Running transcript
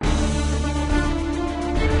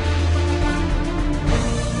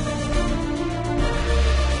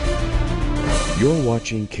You're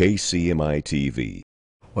watching KCMI TV.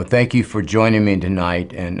 Well, thank you for joining me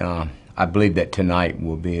tonight, and I believe that tonight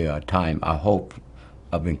will be a time, I hope,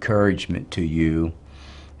 of encouragement to you,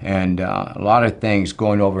 and a lot of things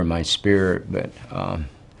going over in my spirit, but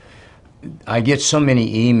I get so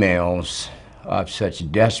many emails of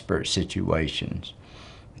such desperate situations,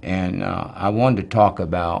 and I wanted to talk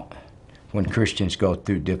about when Christians go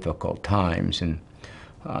through difficult times, and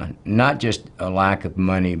not just a lack of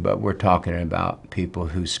money, but we're talking about people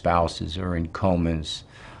whose spouses are in comas,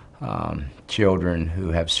 children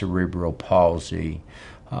who have cerebral palsy,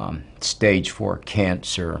 stage 4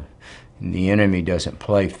 cancer, and the enemy doesn't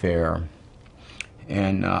play fair.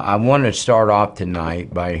 And I want to start off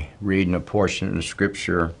tonight by reading a portion of the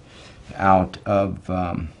scripture out of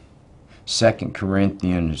 2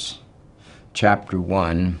 Corinthians chapter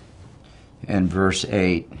 1 and verse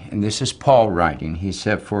 8. And this is Paul writing. He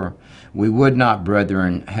said, "For we would not,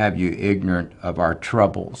 brethren, have you ignorant of our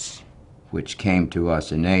troubles, which came to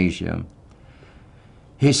us in Asia."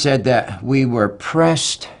 He said that we were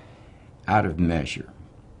pressed out of measure.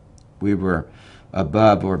 We were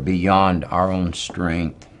above or beyond our own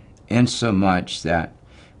strength, insomuch that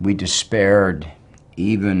we despaired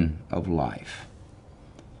even of life.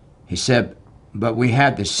 He said, "But we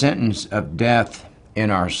had the sentence of death in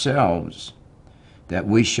ourselves, that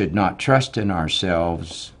we should not trust in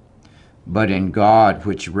ourselves, but in God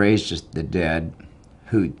which raiseth the dead,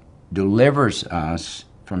 who delivers us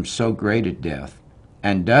from so great a death,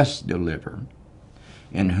 and does deliver,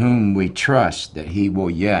 in whom we trust that he will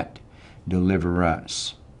yet deliver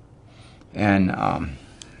us." And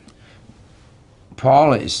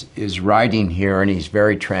Paul is writing here, and he's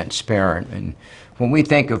very transparent. And when we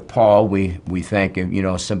think of Paul, we think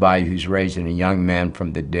of, somebody who's raising a young man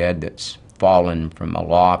from the dead that's fallen from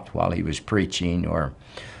aloft while he was preaching, or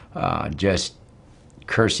just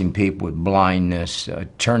cursing people with blindness,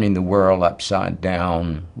 turning the world upside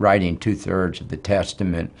down, writing 2/3 of the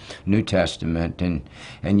Testament, New Testament.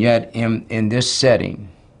 And yet in this setting,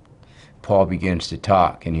 Paul begins to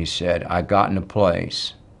talk, and he said, I got in a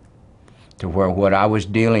place to where what I was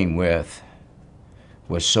dealing with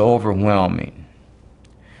was so overwhelming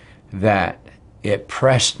that it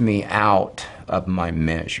pressed me out of my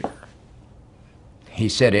measure. He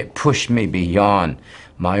said it pushed me beyond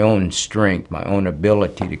my own strength, my own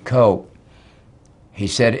ability to cope. He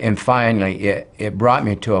said, and finally, it brought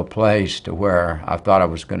me to a place to where I thought I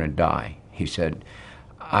was going to die. He said,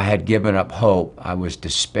 I had given up hope. I was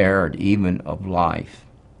despaired even of life.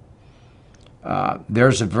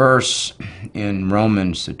 There's a verse in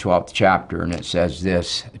Romans, the 12th chapter, and it says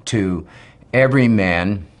this, "To every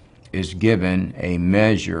man is given a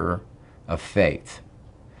measure of faith."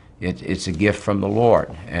 It's a gift from the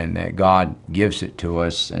Lord, and that God gives it to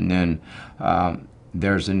us. And then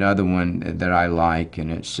there's another one that I like,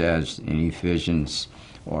 and it says in Ephesians,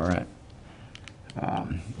 in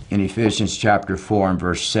Ephesians chapter 4 and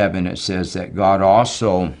verse 7, it says that God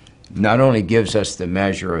also not only gives us the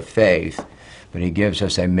measure of faith, but he gives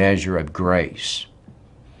us a measure of grace.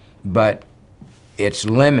 But it's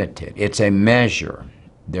limited. It's a measure.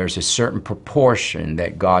 There's a certain proportion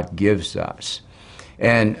that God gives us.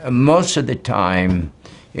 And most of the time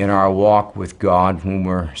in our walk with God, when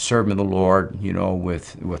we're serving the Lord,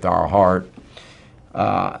 with our heart,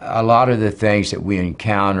 a lot of the things that we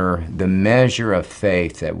encounter, the measure of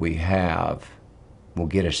faith that we have will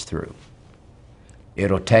get us through.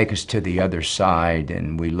 It'll take us to the other side,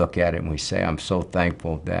 and we look at it and we say, I'm so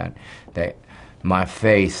thankful that my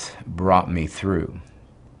faith brought me through.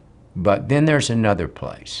 But then there's another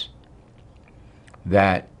place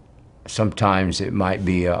that sometimes it might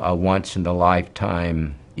be a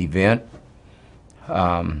once-in-a-lifetime event,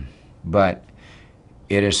 but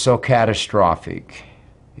it is so catastrophic,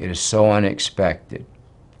 it is so unexpected,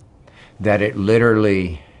 that it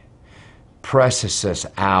literally presses us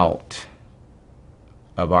out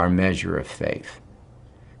of our measure of faith,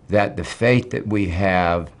 that the faith that we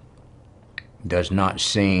have does not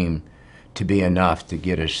seem to be enough to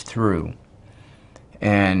get us through.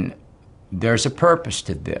 And there's a purpose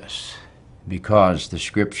to this, because the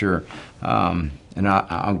scripture, and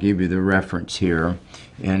I'll give you the reference here,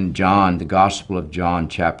 in John, the Gospel of John,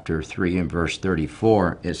 chapter 3 and verse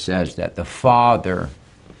 34, it says that the Father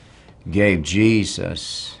gave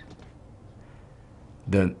Jesus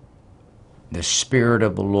the Spirit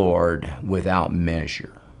of the Lord without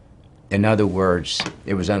measure. In other words,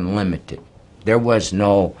 it was unlimited. There was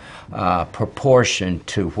no proportion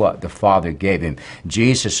to what the Father gave him.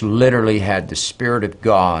 Jesus literally had the Spirit of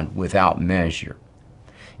God without measure.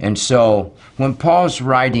 And so when Paul's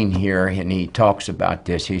writing here and he talks about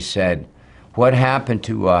this, he said, what happened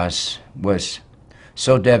to us was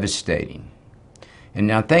So devastating. And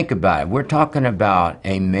now think about it. We're talking about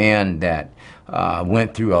a man that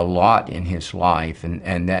went through a lot in his life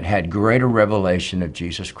and that had greater revelation of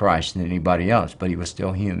Jesus Christ than anybody else, but he was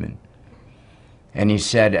still human. And he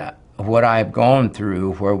said, what I have gone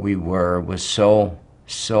through where we were was so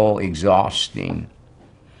exhausting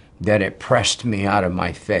that it pressed me out of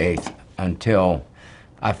my faith until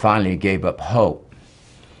I finally gave up hope.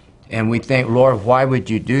 And we think, Lord, why would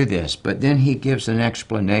you do this? But then he gives an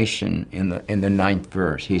explanation in the 9th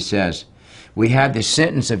verse. He says, we have the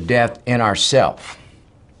sentence of death in ourselves.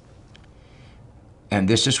 And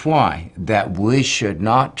this is why, that we should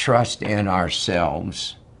not trust in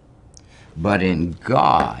ourselves, but in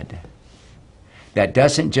God. That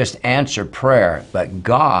doesn't just answer prayer, but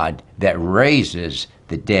God that raises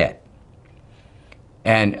the dead.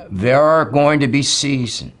 And there are going to be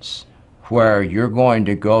seasons where you're going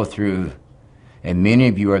to go through, and many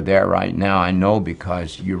of you are there right now, I know,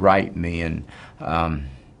 because you write me, and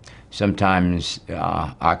sometimes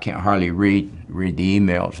I can't hardly read the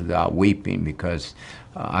emails without weeping because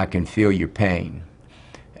I can feel your pain.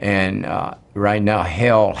 And right now,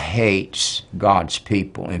 hell hates God's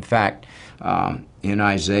people. In fact, in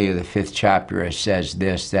Isaiah, the 5th chapter, it says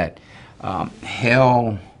this, that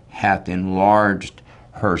hell hath enlarged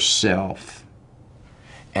herself,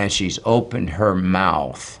 and she's opened her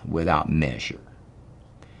mouth without measure.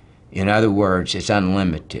 In other words, it's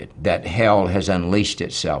unlimited, that hell has unleashed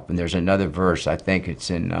itself. And there's another verse, I think it's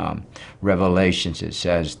in Revelations, it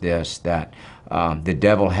says this, that the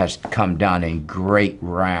devil has come down in great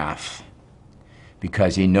wrath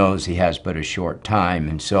because he knows he has but a short time.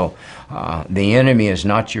 And so the enemy is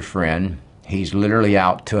not your friend. He's literally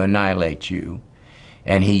out to annihilate you.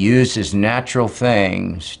 And he uses natural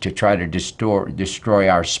things to try to destroy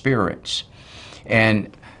our spirits.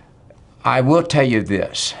 And I will tell you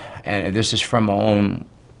this, and this is from my own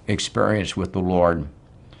experience with the Lord,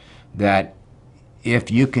 that if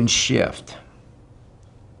you can shift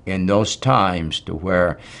in those times to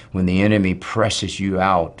where when the enemy presses you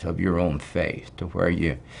out of your own faith, to where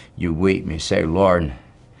you weep and you say, Lord,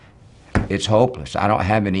 it's hopeless. I don't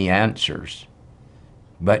have any answers.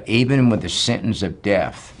 But even with the sentence of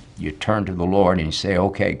death, you turn to the Lord and you say,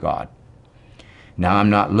 okay, God, now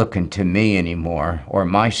I'm not looking to me anymore or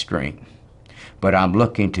my strength, but I'm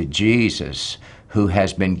looking to Jesus, who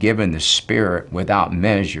has been given the Spirit without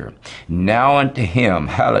measure. Now unto him,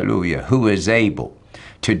 hallelujah, who is able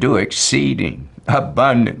to do exceeding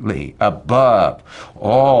abundantly above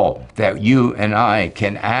all that you and I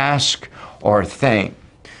can ask or think,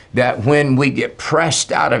 that when we get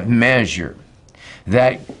pressed out of measure,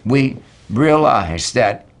 that we realize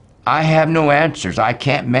that I have no answers. I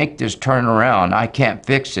can't make this turn around. I can't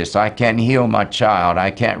fix this. I can't heal my child.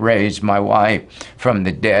 I can't raise my wife from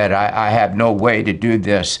the dead. I have no way to do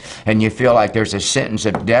this. And you feel like there's a sentence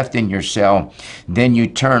of death in yourself. Then you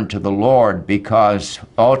turn to the Lord, because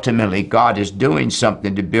ultimately God is doing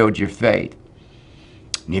something to build your faith.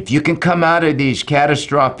 And if you can come out of these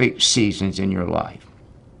catastrophic seasons in your life,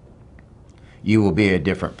 you will be a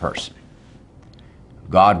different person.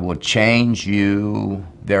 God will change you.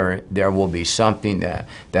 There will be something that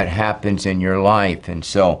happens in your life. And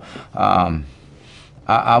so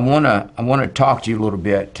I want to talk to you a little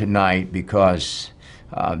bit tonight, because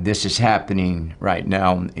this is happening right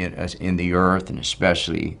now in the earth, and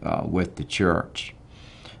especially with the church.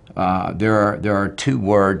 There are two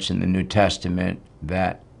words in the New Testament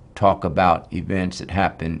that talk about events that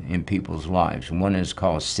happen in people's lives. One is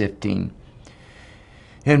called sifting,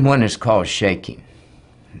 and one is called shaking.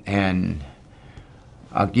 And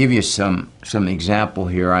I'll give you some example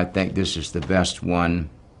here. I think this is the best one.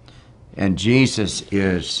 And Jesus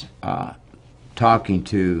is talking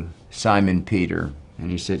to Simon Peter,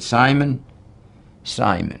 and he said, Simon,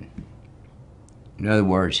 Simon. In other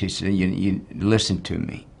words, he said, you listen to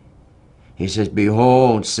me. He says,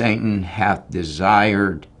 behold, Satan hath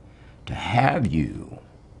desired to have you,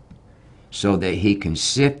 so that he can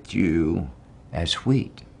sift you as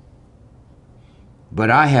wheat. But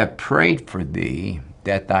I have prayed for thee,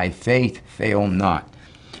 that thy faith fail not.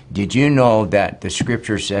 Did you know that the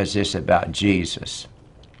scripture says this about Jesus?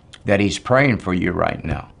 That he's praying for you right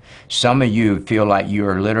now. Some of you feel like you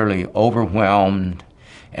are literally overwhelmed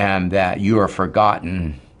and that you are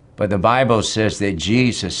forgotten. But the Bible says that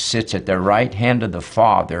Jesus sits at the right hand of the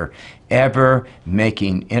Father, ever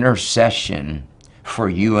making intercession for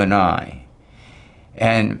you and I.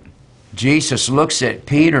 And Jesus looks at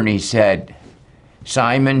Peter and he said,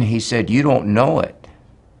 Simon, he said, you don't know it.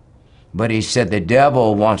 But he said, the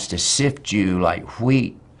devil wants to sift you like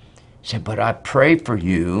wheat. He said, but I pray for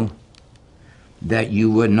you that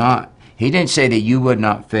you would not. He didn't say that you would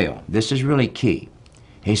not fail. This is really key.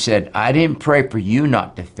 He said, I didn't pray for you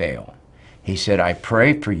not to fail. He said, I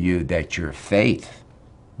pray for you that your faith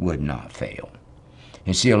would not fail.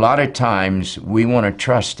 And see, a lot of times we want to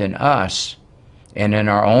trust in us and in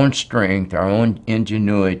our own strength, our own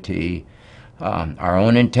ingenuity, our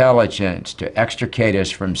own intelligence to extricate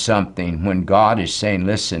us from something when God is saying,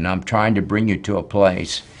 listen, I'm trying to bring you to a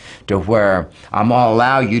place to where I'm going to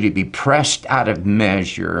allow you to be pressed out of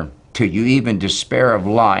measure till you even despair of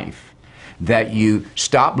life, that you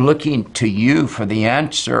stop looking to you for the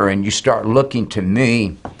answer and you start looking to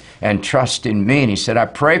me and trust in me. And he said, I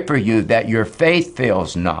pray for you that your faith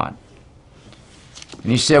fails not.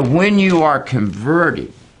 And he said, when you are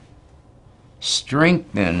converted,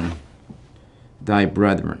 strengthen thy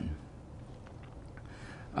brethren.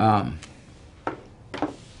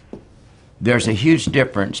 There's a huge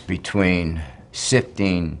difference between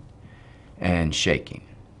sifting and shaking.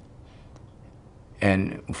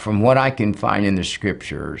 And from what I can find in the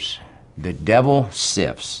scriptures, the devil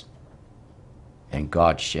sifts and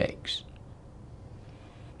God shakes.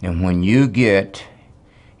 And when you get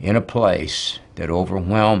in a place that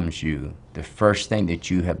overwhelms you, the first thing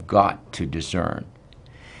that you have got to discern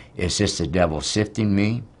is this the devil sifting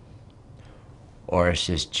me, or is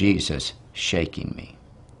this Jesus shaking me?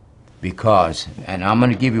 Because, and I'm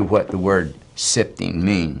going to give you what the word sifting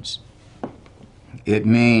means. It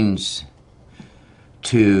means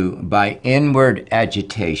to, by inward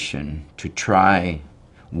agitation, to try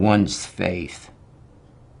one's faith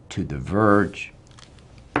to the verge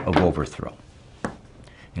of overthrow.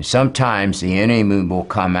 And sometimes the enemy will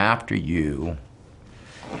come after you,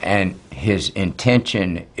 and his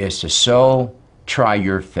intention is to so try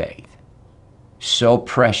your faith, so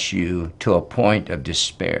press you to a point of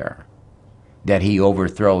despair that he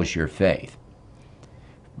overthrows your faith.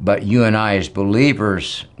 But you and I as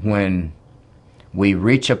believers, when we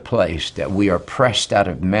reach a place that we are pressed out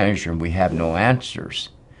of measure and we have no answers,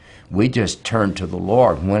 we just turn to the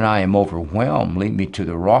Lord. When I am overwhelmed, lead me to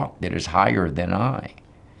the rock that is higher than I.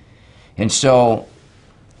 And so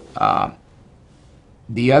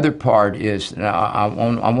the other part is, I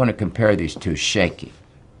want to compare these two, shaking.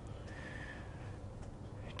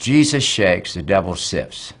 Jesus shakes, the devil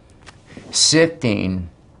sifts. Sifting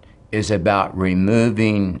is about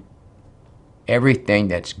removing everything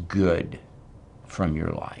that's good from your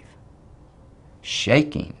life.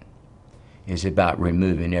 Shaking is about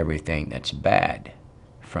removing everything that's bad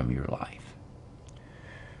from your life.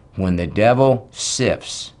 When the devil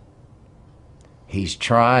sifts, he's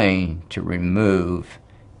trying to remove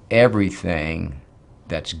everything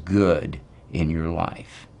that's good in your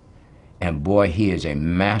life. And boy, he is a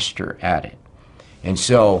master at it. And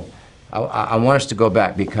so I want us to go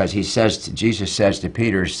back, because Jesus says to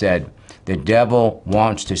Peter, said, the devil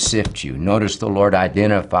wants to sift you. Notice the Lord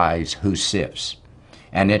identifies who sifts.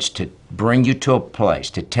 And it's to bring you to a place,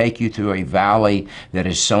 to take you through a valley that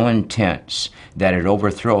is so intense that it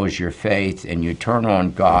overthrows your faith, and you turn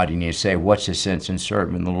on God and you say, what's the sense in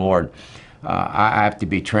serving the Lord? I have to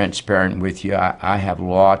be transparent with you. I have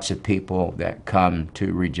lots of people that come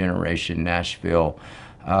to Regeneration Nashville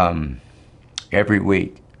every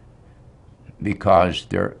week because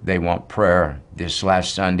they want prayer. This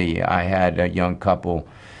last Sunday, I had a young couple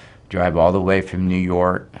drive all the way from New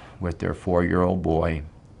York with their 4-year-old boy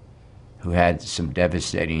who had some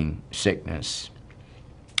devastating sickness.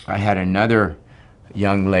 I had another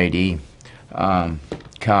young lady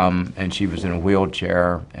come, and she was in a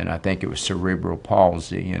wheelchair, and I think it was cerebral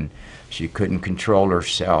palsy, and she couldn't control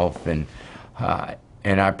herself, and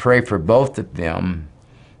I pray for both of them,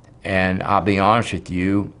 and I'll be honest with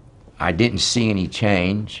you, I didn't see any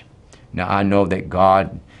change. Now I know that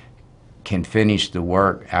God can finish the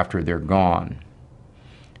work after they're gone,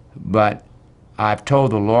 but I've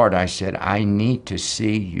told the Lord, I said, I need to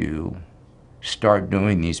see you start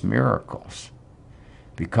doing these miracles,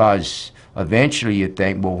 because eventually you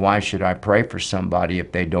think, well, why should I pray for somebody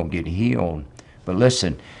if they don't get healed? But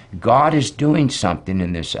listen, God is doing something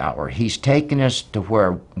in this hour. He's taking us to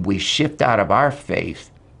where we shift out of our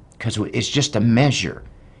faith, because it's just a measure.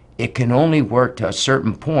 It can only work to a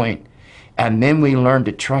certain point, and then we learn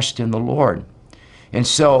to trust in the Lord. And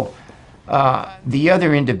so the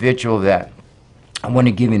other individual that I want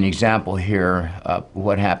to give you an example here of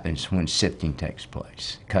what happens when sifting takes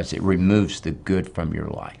place, because it removes the good from your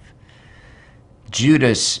life.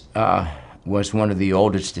 Judas was one of the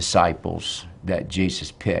oldest disciples that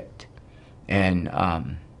Jesus picked. And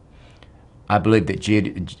I believe that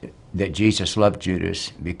Jesus loved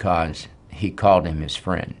Judas because he called him his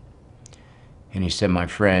friend. And he said, my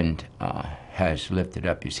friend has lifted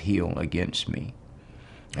up his heel against me.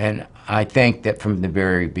 And I think that from the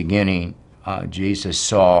very beginning, Jesus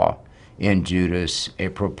saw in Judas a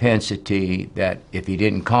propensity that if he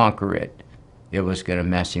didn't conquer it, it was going to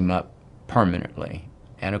mess him up permanently.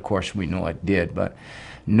 And of course, we know it did. But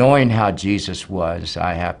knowing how Jesus was,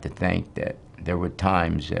 I have to think that there were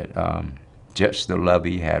times that just the love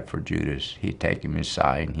he had for Judas, he'd take him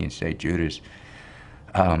aside and he'd say, Judas,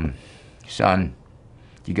 son,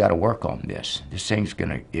 you got to work on this. This thing's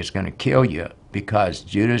it's gonna kill you, because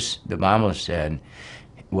Judas, the Bible said,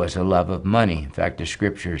 was a love of money. In fact, the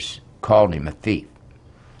scriptures called him a thief.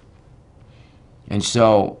 And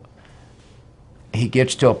so he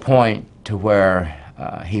gets to a point to where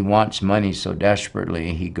he wants money so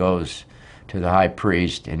desperately, he goes to the high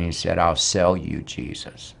priest and he said, I'll sell you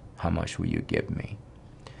Jesus. How much will you give me?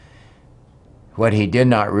 What he did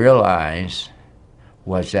not realize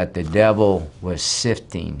was that the devil was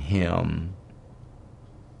sifting him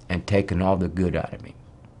and taking all the good out of him.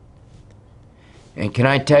 And can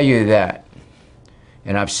I tell you that,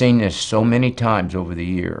 and I've seen this so many times over the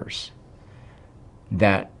years,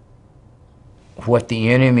 that what the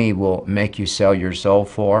enemy will make you sell your soul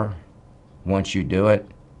for, once you do it,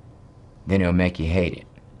 then he'll make you hate it.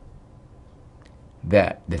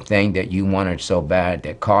 That the thing that you wanted so bad,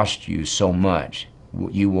 that cost you so much,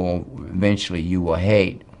 you will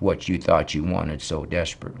hate what you thought you wanted so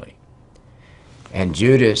desperately. And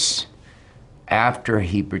Judas, after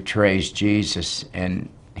he betrays Jesus and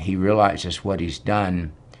he realizes what he's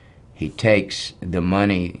done, he takes the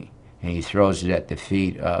money and he throws it at the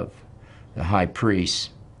feet of the high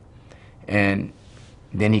priest. And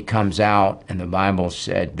then he comes out, and the Bible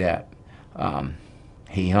said that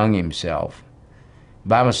he hung himself. The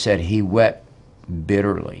Bible said he wept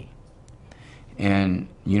bitterly. And,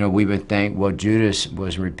 we would think, well, Judas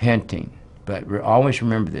was repenting. But always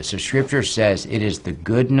remember this. The scripture says it is the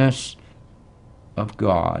goodness of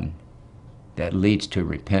God that leads to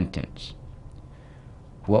repentance.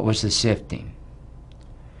 What was the sifting?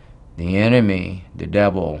 The enemy, the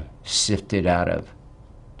devil, sifted out of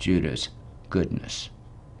Judas goodness.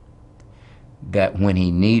 That when he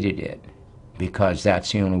needed it, because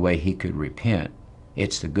that's the only way he could repent,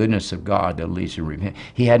 it's the goodness of God that leads to repent.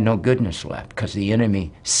 He had no goodness left because the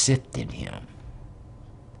enemy sifted him.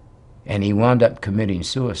 And he wound up committing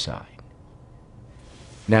suicide.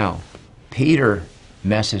 Now, Peter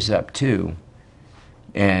messes up too,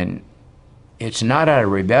 and it's not out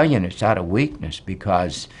of rebellion, it's out of weakness,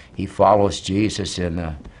 because he follows Jesus in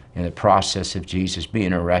the process of Jesus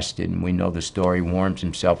being arrested, and we know the story, warms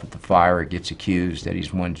himself at the fire, gets accused that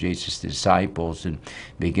he's one of Jesus' disciples, and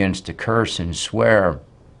begins to curse and swear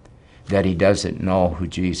that he doesn't know who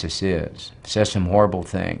Jesus is. Says some horrible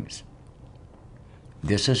things.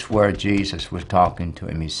 This is where Jesus was talking to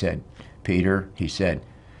him. He said, Peter, he said,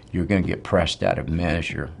 you're going to get pressed out of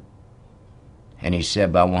measure. And he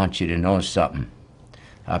said, but I want you to know something.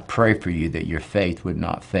 I pray for you that your faith would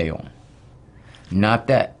not fail. Not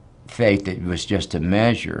that faith that was just a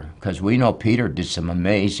measure, because we know Peter did some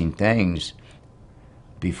amazing things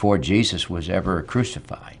before Jesus was ever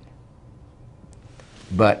crucified.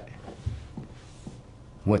 But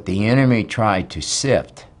what the enemy tried to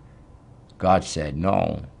sift, God said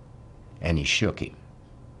no, and he shook him.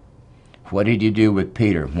 What did he do with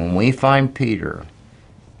Peter? When we find Peter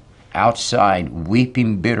outside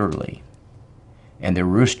weeping bitterly, and the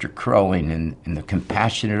rooster crowing, and the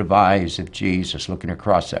compassionate eyes of Jesus looking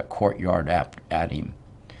across that courtyard at him,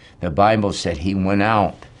 the Bible said he went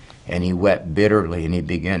out and he wept bitterly and he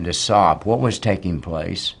began to sob. What was taking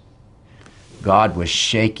place? God was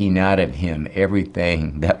shaking out of him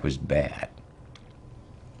everything that was bad.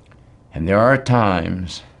 And there are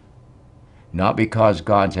times, not because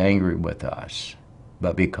God's angry with us,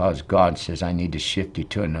 but because God says, I need to shift you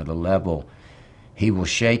to another level. He will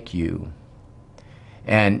shake you.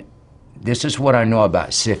 And this is what I know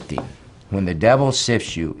about sifting. When the devil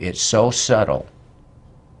sifts you, it's so subtle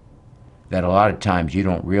that a lot of times you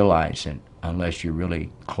don't realize it unless you're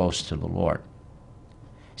really close to the Lord.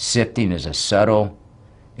 Sifting is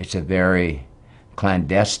it's a very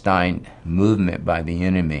clandestine movement by the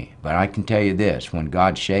enemy. But I can tell you this, when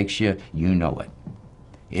God shakes you, you know it.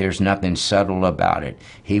 There's nothing subtle about it.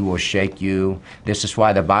 He will shake you. This is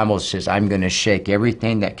why the Bible says, I'm going to shake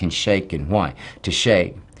everything that can shake. And why? To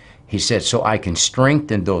shake. He said, so I can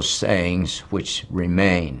strengthen those things which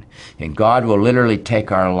remain. And God will literally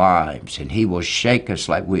take our lives and he will shake us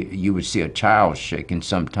like you would see a child shaking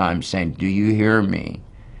sometimes, saying, do you hear me?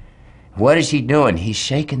 What is he doing? He's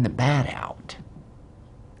shaking the bad out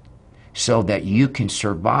so that you can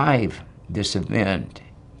survive this event.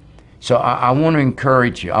 So I want to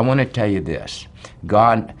encourage you. I want to tell you this.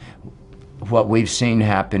 God, what we've seen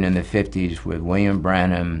happen in the 50s with William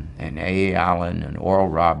Branham and A. Allen and Oral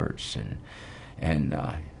Roberts and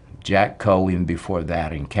Jack Coe even before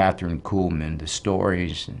that, and Catherine Kuhlman, the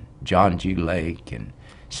stories, and John G. Lake and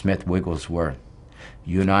Smith Wigglesworth,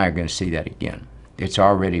 you and I are going to see that again. It's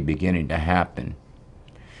already beginning to happen.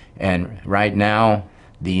 And right now,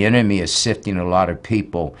 the enemy is sifting a lot of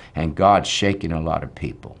people, and God's shaking a lot of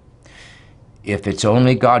people. If it's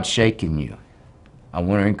only God shaking you, I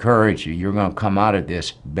want to encourage you, you're going to come out of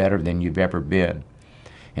this better than you've ever been.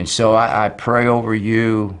 And so I pray over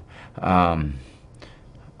you.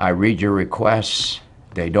 I read your requests.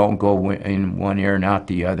 They don't go in one ear and out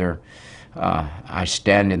the other. I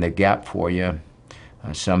stand in the gap for you.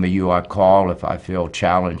 Some of you I call if I feel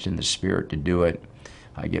challenged in the spirit to do it.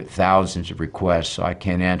 I get thousands of requests, so I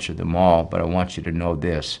can't answer them all, but I want you to know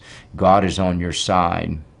this. God is on your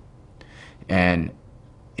side. And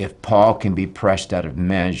if Paul can be pressed out of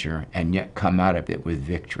measure and yet come out of it with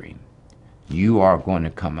victory, you are going to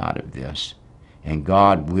come out of this. And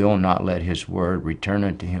God will not let his word return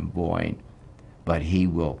unto him void, but he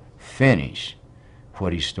will finish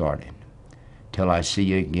what he started. Till I see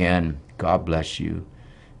you again, God bless you.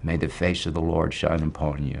 May the face of the Lord shine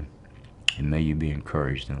upon you, and may you be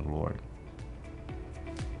encouraged in the Lord.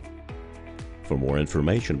 For more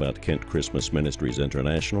information about Kent Christmas Ministries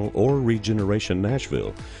International or Regeneration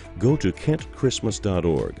Nashville, go to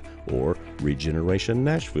kentchristmas.org or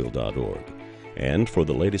regenerationnashville.org. And for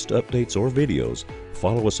the latest updates or videos,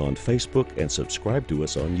 follow us on Facebook and subscribe to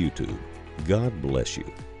us on YouTube. God bless you.